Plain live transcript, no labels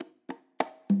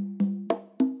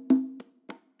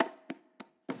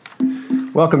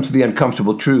Welcome to The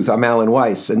Uncomfortable Truth. I'm Alan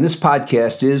Weiss, and this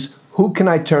podcast is Who Can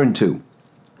I Turn To?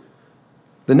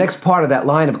 The next part of that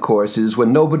line, of course, is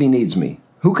When Nobody Needs Me.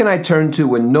 Who can I turn to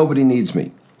when nobody needs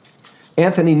me?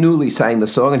 Anthony Newley sang the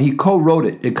song, and he co-wrote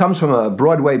it. It comes from a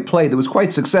Broadway play that was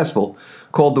quite successful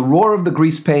called The Roar of the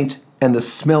Grease Paint and the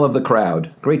Smell of the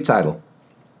Crowd. Great title.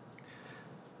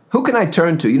 Who can I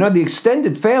turn to? You know, the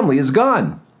extended family is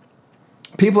gone.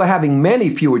 People are having many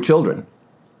fewer children.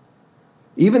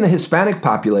 Even the Hispanic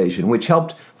population, which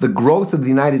helped the growth of the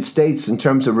United States in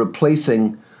terms of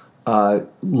replacing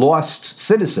lost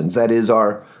citizens, that is,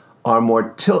 our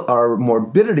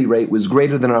morbidity rate was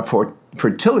greater than our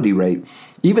fertility rate.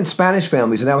 Even Spanish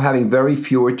families are now having very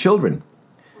fewer children.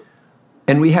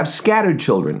 And we have scattered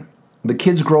children. The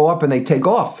kids grow up and they take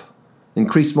off,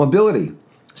 increased mobility,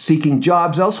 seeking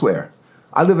jobs elsewhere.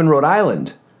 I live in Rhode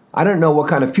Island. I don't know what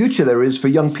kind of future there is for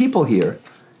young people here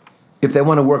if they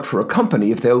want to work for a company,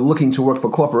 if they're looking to work for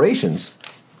corporations.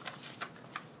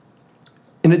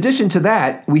 In addition to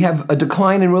that, we have a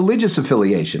decline in religious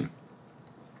affiliation.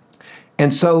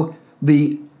 And so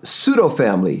the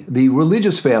pseudo-family, the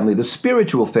religious family, the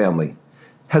spiritual family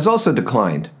has also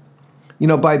declined. You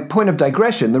know, by point of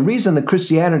digression, the reason that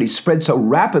Christianity spread so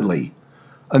rapidly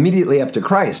immediately after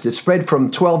Christ, it spread from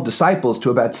 12 disciples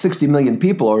to about 60 million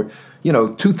people, or, you know,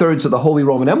 2/3 of the Holy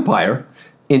Roman Empire,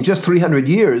 in just 300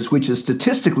 years, which is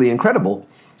statistically incredible,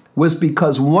 was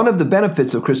because one of the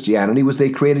benefits of Christianity was they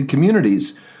created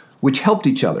communities which helped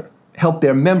each other, helped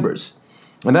their members.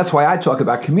 And that's why I talk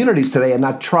about communities today and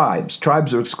not tribes.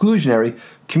 Tribes are exclusionary,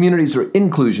 communities are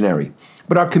inclusionary.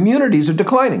 But our communities are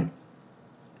declining.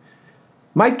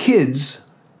 My kids,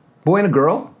 boy and a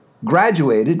girl,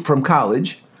 graduated from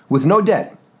college with no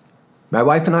debt. My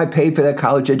wife and I paid for their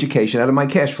college education out of my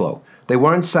cash flow. They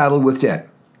weren't saddled with debt.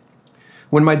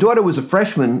 When my daughter was a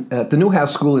freshman at the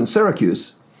Newhouse School in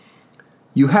Syracuse,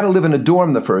 you had to live in a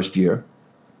dorm the first year,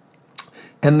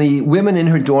 and the women in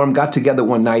her dorm got together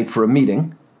one night for a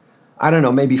meeting. I don't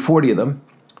know, maybe 40 of them,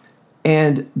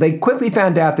 and they quickly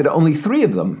found out that only three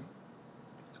of them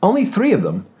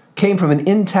came from an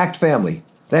intact family.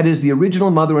 That is, the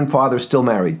original mother and father still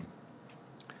married.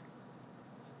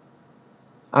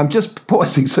 I'm just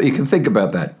pausing so you can think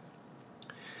about that.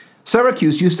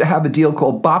 Syracuse used to have a deal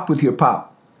called Bop with Your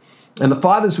Pop. And the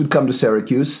fathers would come to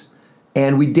Syracuse,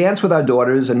 and we'd dance with our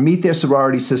daughters and meet their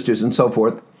sorority sisters and so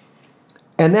forth.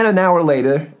 And then an hour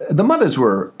later, the mothers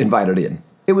were invited in.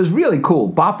 It was really cool,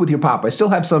 Bop with Your Pop. I still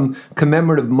have some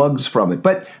commemorative mugs from it.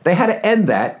 But they had to end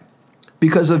that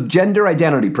because of gender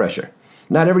identity pressure.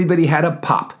 Not everybody had a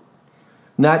pop.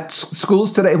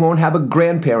 Schools today won't have a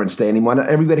grandparents' day anymore. Not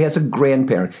everybody has a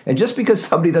grandparent. And just because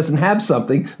somebody doesn't have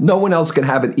something, no one else can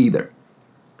have it either.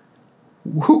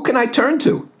 Who can I turn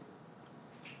to?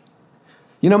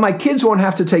 You know, my kids won't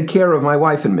have to take care of my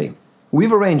wife and me.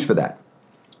 We've arranged for that.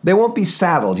 They won't be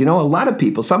saddled. You know, a lot of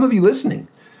people, some of you listening,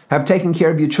 have taken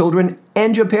care of your children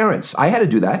and your parents. I had to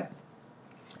do that.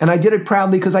 And I did it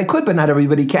proudly because I could, but not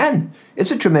everybody can.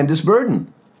 It's a tremendous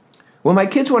burden. Well, my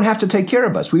kids won't have to take care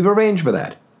of us. We've arranged for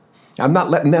that. I'm not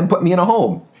letting them put me in a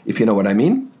home, if you know what I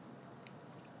mean.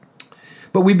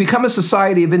 But we become a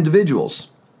society of individuals.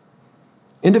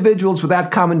 Individuals without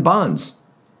common bonds.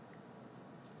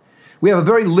 We have a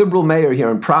very liberal mayor here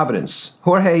in Providence,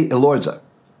 Jorge Elorza.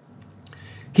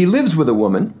 He lives with a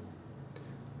woman.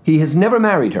 He has never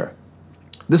married her.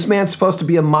 This man's supposed to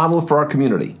be a model for our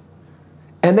community.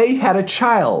 And they had a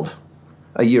child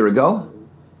a year ago.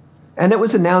 And it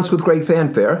was announced with great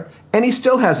fanfare, and he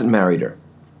still hasn't married her.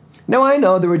 Now, I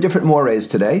know there are different mores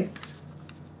today,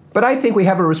 but I think we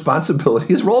have a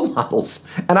responsibility as role models,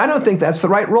 and I don't think that's the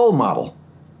right role model.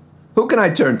 Who can I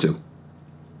turn to?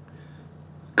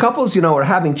 Couples, you know, are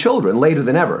having children later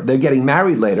than ever. They're getting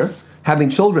married later, having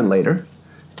children later,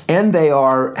 and they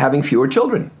are having fewer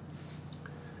children.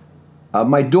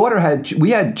 We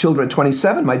had children at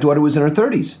 27. My daughter was in her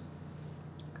 30s.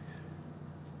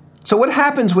 So what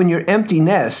happens when your empty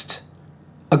nest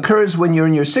occurs when you're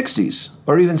in your 60s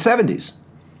or even 70s?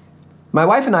 My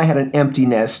wife and I had an empty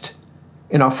nest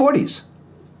in our 40s.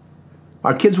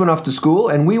 Our kids went off to school,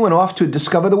 and we went off to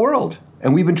discover the world.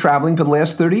 And we've been traveling for the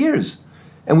last 30 years.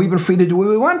 And we've been free to do what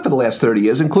we want for the last 30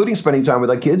 years, including spending time with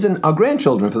our kids and our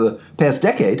grandchildren for the past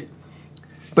decade.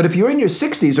 But if you're in your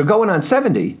 60s or going on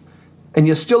 70, and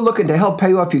you're still looking to help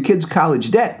pay off your kids' college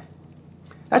debt,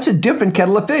 that's a different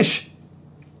kettle of fish.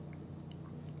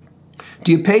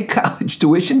 Do you pay college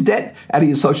tuition debt out of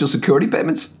your Social Security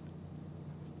payments?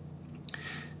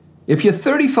 If you're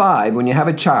 35 when you have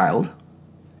a child,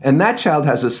 and that child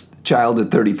has a child at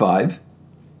 35,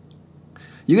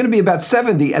 you're going to be about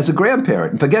 70 as a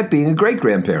grandparent, and forget being a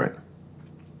great-grandparent.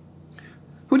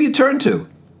 Who do you turn to?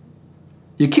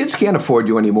 Your kids can't afford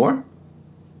you anymore.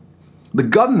 The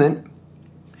government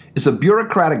is a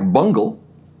bureaucratic bungle.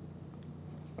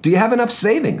 Do you have enough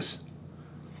savings?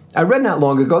 I read not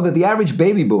long ago that the average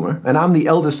baby boomer, and I'm the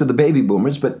eldest of the baby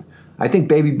boomers, but I think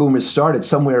baby boomers started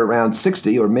somewhere around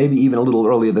 60 or maybe even a little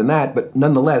earlier than that, but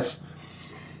nonetheless,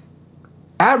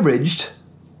 averaged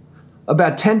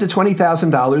about $10,000 to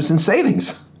 $20,000 in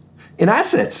savings, in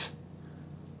assets.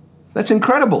 That's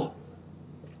incredible.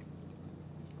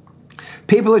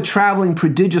 People are traveling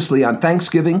prodigiously on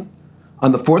Thanksgiving,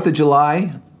 on the 4th of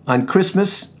July, on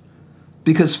Christmas,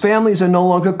 because families are no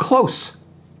longer close.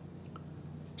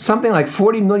 Something like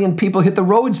 40 million people hit the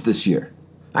roads this year.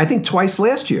 I think twice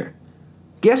last year.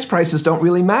 Gas prices don't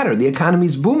really matter. The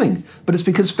economy's booming, but it's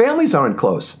because families aren't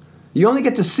close. You only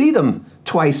get to see them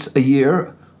twice a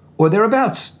year or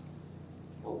thereabouts.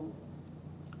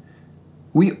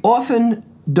 We often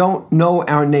don't know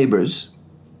our neighbors,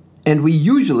 and we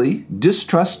usually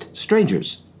distrust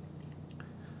strangers.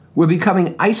 We're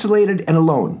becoming isolated and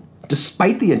alone,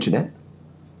 despite the internet,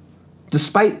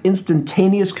 despite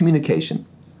instantaneous communication,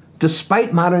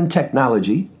 despite modern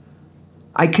technology.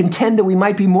 I contend that we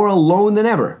might be more alone than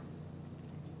ever.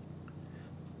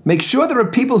 Make sure there are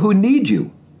people who need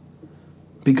you,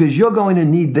 because you're going to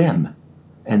need them,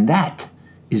 and that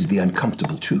is the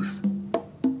uncomfortable truth.